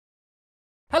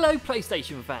Hello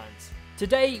PlayStation fans!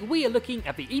 Today we are looking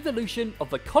at the evolution of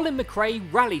the Colin McRae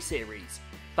Rally series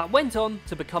that went on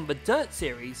to become the Dirt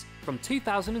series from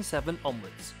 2007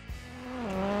 onwards.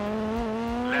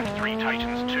 Left 3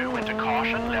 Titans 2 into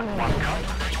caution, left 1 cut.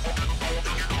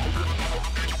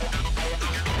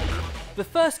 The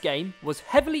first game was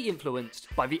heavily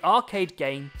influenced by the arcade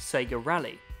game Sega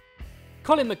Rally.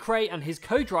 Colin McRae and his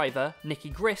co-driver Nicky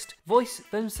Grist voice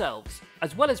themselves,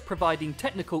 as well as providing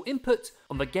technical input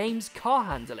on the game's car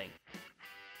handling.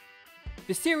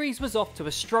 The series was off to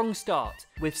a strong start,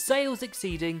 with sales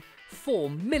exceeding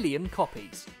 4 million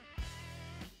copies.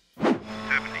 70,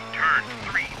 turn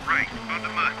 3 right on the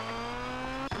mud.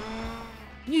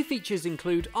 New features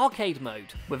include arcade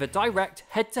mode, with a direct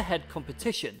head-to-head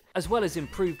competition, as well as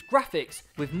improved graphics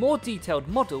with more detailed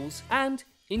models and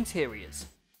interiors.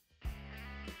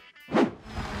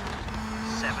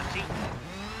 70,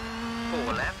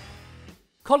 4 left.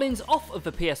 Colin's off of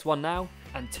the PS1 now,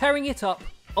 and tearing it up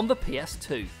on the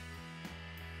PS2.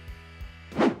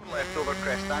 Left over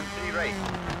crest and 3 right,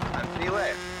 and 3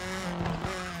 left.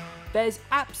 There's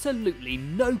absolutely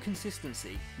no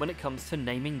consistency when it comes to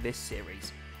naming this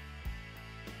series.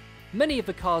 Many of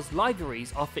the car's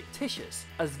liveries are fictitious,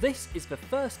 as this is the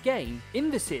first game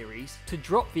in the series to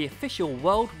drop the official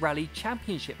World Rally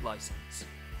Championship license.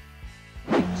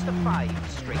 It's the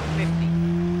 5, straight 50.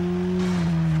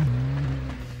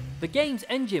 The game's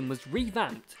engine was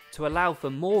revamped to allow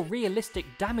for more realistic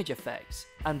damage effects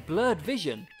and blurred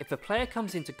vision if the player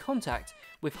comes into contact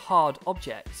with hard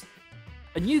objects.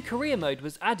 A new career mode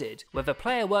was added where the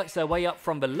player works their way up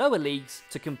from the lower leagues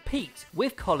to compete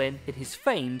with Colin in his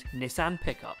famed Nissan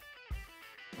pickup.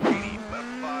 80, left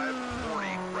 5, 40,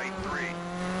 right 3.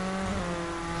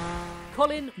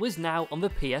 Colin was now on the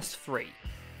PS3.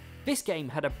 This game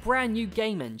had a brand new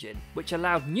game engine which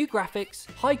allowed new graphics,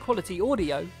 high quality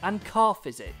audio and car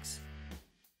physics.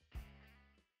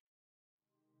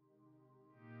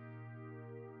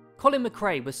 Colin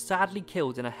McRae was sadly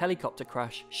killed in a helicopter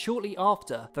crash shortly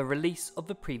after the release of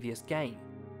the previous game.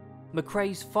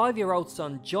 McRae's 5-year-old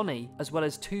son Johnny, as well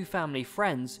as 2 family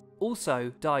friends,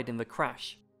 also died in the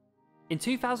crash. In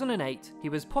 2008, he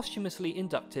was posthumously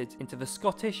inducted into the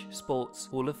Scottish Sports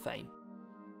Hall of Fame.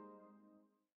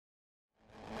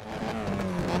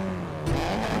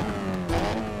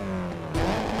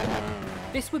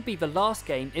 This would be the last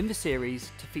game in the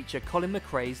series to feature Colin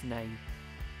McRae's name.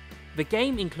 The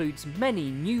game includes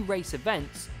many new race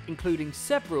events, including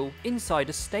several inside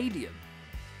a stadium.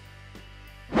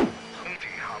 80,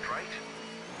 hard right.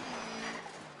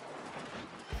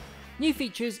 New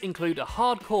features include a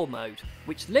hardcore mode,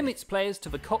 which limits players to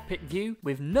the cockpit view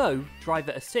with no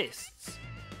driver assists,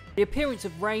 the appearance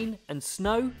of rain and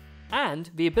snow, and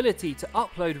the ability to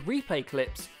upload replay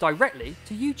clips directly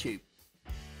to YouTube.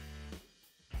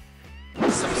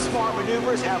 Some smart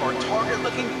maneuvers have our target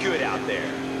looking good out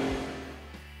there.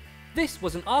 This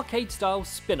was an arcade-style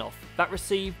spin-off that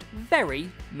received very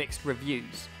mixed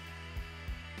reviews.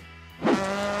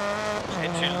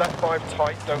 Into left 5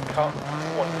 tight, don't cut,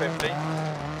 150.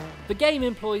 The game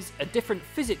employs a different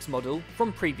physics model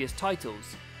from previous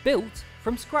titles, built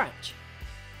from scratch.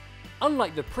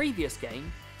 Unlike the previous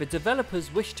game, the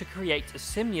developers wished to create a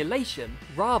simulation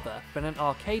rather than an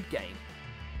arcade game.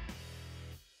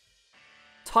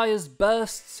 Tyres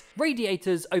bursts,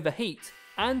 radiators overheat,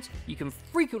 and you can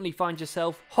frequently find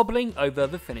yourself hobbling over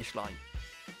the finish line.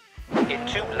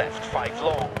 Into left 5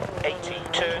 long, 80,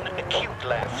 turn acute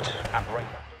left, and right.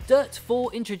 Dirt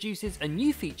 4 introduces a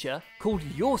new feature called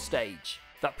Your Stage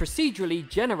that procedurally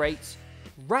generates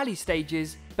rally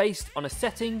stages based on a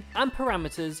setting and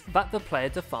parameters that the player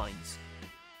defines.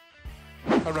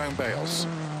 Around Bales,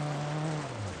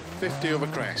 50 over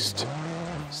crest.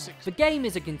 The game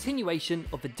is a continuation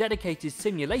of the dedicated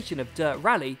simulation of Dirt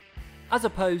Rally, as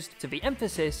opposed to the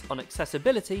emphasis on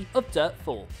accessibility of Dirt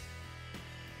 4.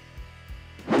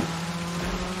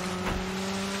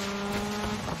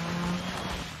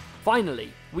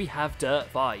 Finally, we have Dirt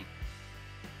 5.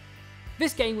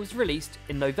 This game was released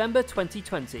in November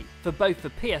 2020 for both the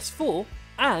PS4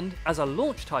 and as a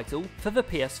launch title for the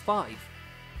PS5.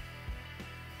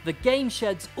 The game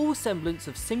sheds all semblance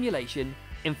of simulation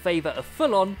in favour of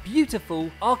full-on,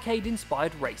 beautiful,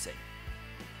 arcade-inspired racing.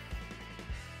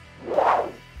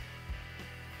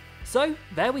 So,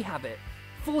 there we have it.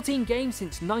 14 games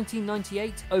since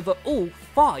 1998 over all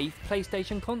 5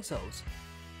 PlayStation consoles.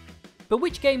 But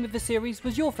which game of the series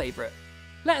was your favourite?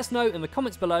 Let us know in the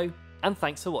comments below, and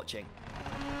thanks for watching.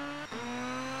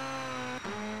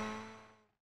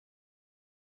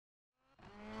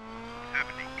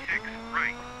 70, kicks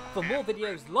right. For more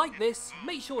videos like this,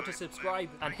 make sure to subscribe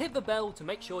and hit the bell to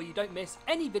make sure you don't miss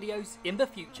any videos in the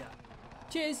future.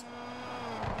 Cheers!